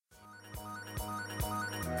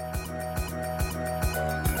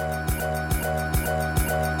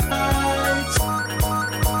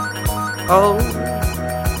Oh.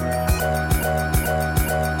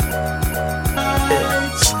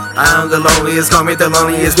 I'm the loneliest, call me the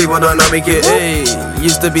loneliest, people don't know me, kid. Hey,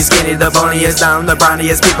 used to be skinny, the boniest, now I'm the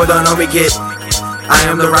browniest, people don't know me, kid. I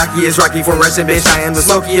am the rockiest, Rocky for Russian, bitch, I am the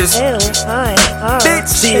smokiest. Bitch,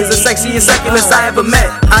 she is the sexiest succulus I ever met.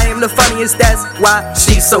 I am the funniest, that's why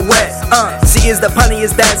she's so wet. She is the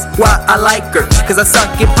punniest, that's why I like her. Cause I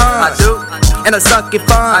suck it fun, I do, and I suck it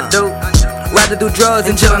fun, I do. Rather do drugs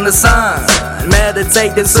and chill in the sun.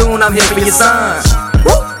 Meditate, then soon I'm here for your son.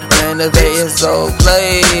 Innovating so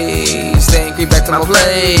place, then creep back to my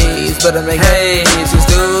place. But I make haze, these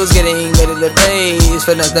dudes getting ready to pays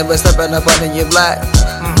for nothing but stepping up on your block.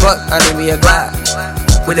 Fuck, I need me a Glock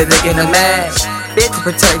with a dick in the mag. Bitch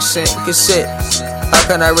protection, cause shit, how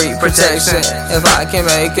can I read protection if I can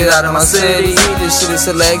make it out of my city? This shit is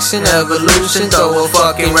selection, evolution, throw a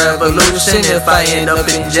fucking revolution. If I end up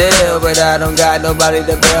in jail, but I don't got nobody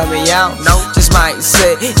to bail me out, just might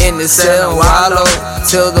sit in the cell and wallow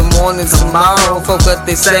till the morning tomorrow. Fuck what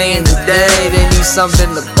they saying today, they need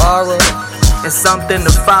something to borrow and something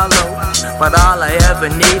to follow. But all I ever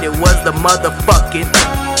needed was the motherfucking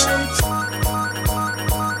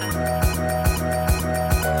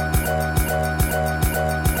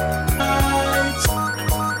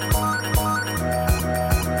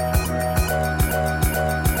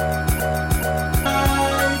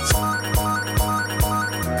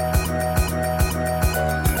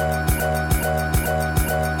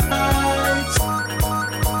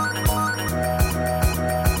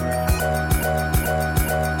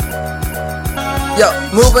yo,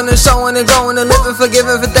 moving and showing and growing and living,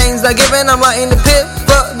 forgiving for things not given. I'm right in the pit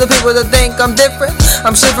for the people that think I'm different.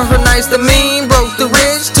 I'm shifting from nice to mean, broke to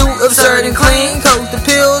rich, too absurd and clean. Coke to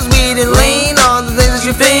pills, weed and lean, all the things that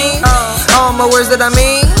you fiend, all my words that I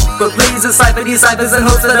mean. But please decipher these ciphers and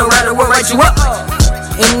hopes that a writer will write you up.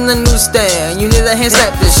 In the newsstand, you need a hand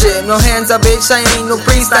slap this shit. No hands up, bitch, I ain't no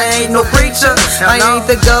priest, I ain't no preacher. I ain't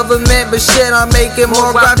the government, but shit, I'm making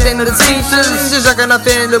more rap than the teachers. Just rocking up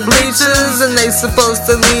in the bleachers, and they supposed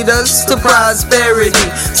to lead us to prosperity.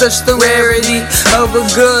 Such the rarity of a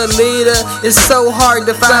good leader is so hard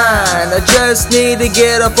to find. I just need to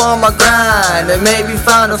get up on my grind and maybe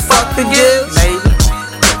find a fuck to give.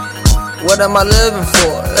 What am I living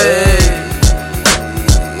for? Hey.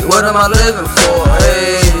 What am I living for?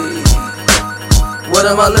 Hey, what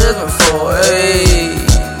am I living for? Hey,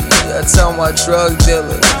 I tell my drug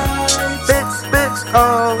dealer, bitch,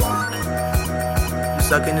 oh, you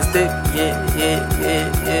sucking this dick? Yeah.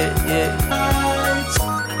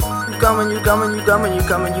 You coming, you want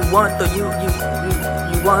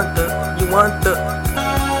the, you want the.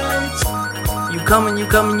 You coming, you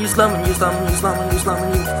slumming, you want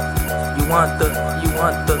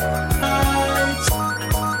the.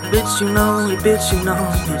 Bitch, you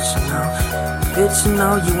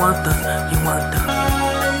know, you want the.